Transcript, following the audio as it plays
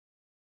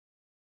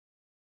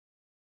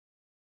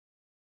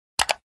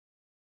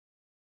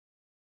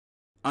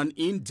An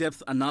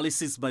in-depth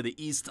analysis by the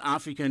East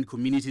African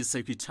Community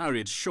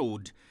Secretariat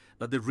showed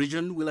that the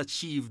region will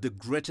achieve the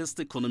greatest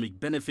economic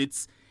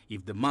benefits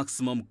if the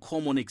maximum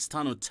common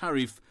external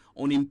tariff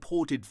on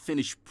imported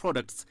finished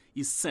products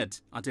is set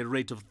at a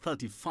rate of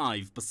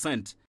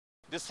 35%.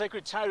 The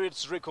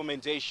Secretariat's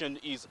recommendation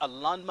is a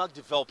landmark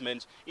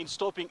development in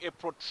stopping a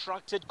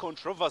protracted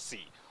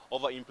controversy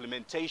over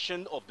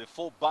implementation of the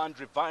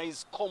four-band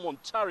revised common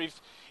tariff,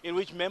 in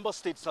which member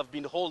states have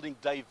been holding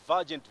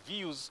divergent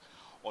views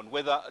on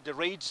whether the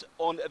rates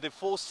on the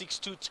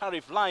 462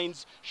 tariff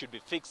lines should be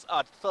fixed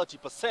at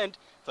 30%,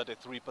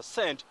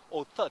 33%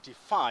 or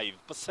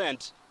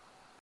 35%.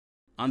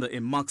 Under a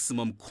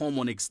maximum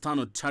common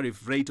external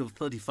tariff rate of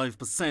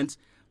 35%,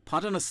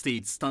 partner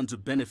states stand to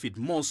benefit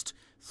most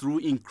through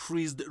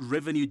increased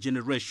revenue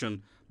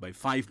generation by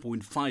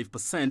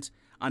 5.5%,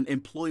 and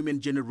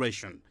employment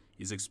generation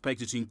is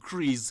expected to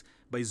increase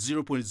by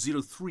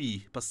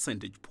 0.03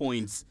 percentage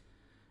points.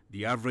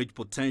 The average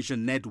potential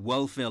net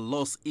welfare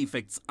loss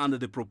effects under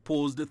the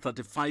proposed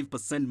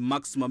 35%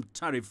 maximum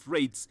tariff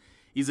rates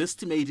is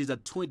estimated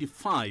at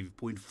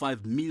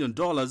 $25.5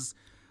 million,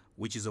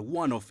 which is a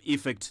one-off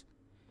effect.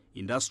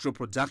 Industrial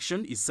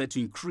production is set to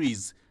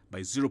increase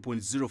by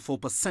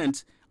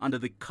 0.04% under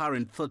the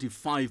current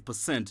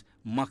 35%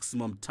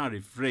 maximum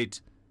tariff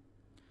rate.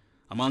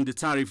 Among the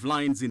tariff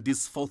lines in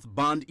this fourth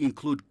band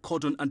include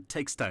cotton and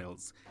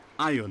textiles,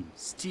 iron,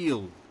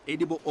 steel,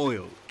 edible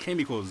oil,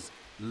 chemicals,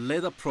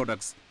 leather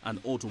products and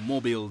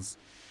automobiles.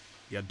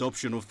 The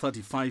adoption of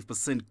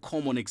 35%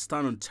 common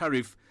external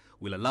tariff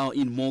will allow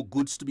in more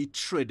goods to be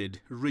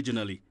traded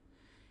regionally.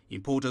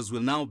 Importers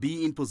will now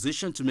be in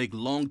position to make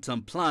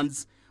long-term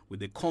plans with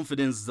the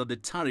confidence that the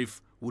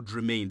tariff would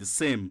remain the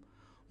same.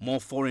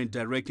 More foreign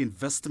direct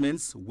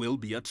investments will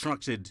be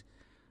attracted.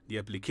 The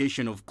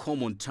application of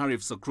common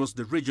tariffs across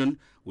the region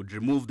would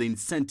remove the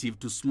incentive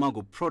to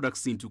smuggle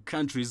products into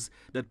countries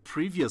that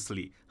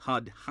previously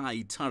had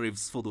high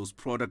tariffs for those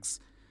products.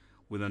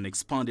 With an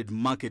expanded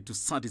market to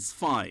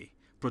satisfy,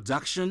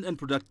 production and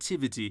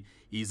productivity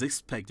is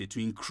expected to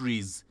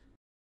increase.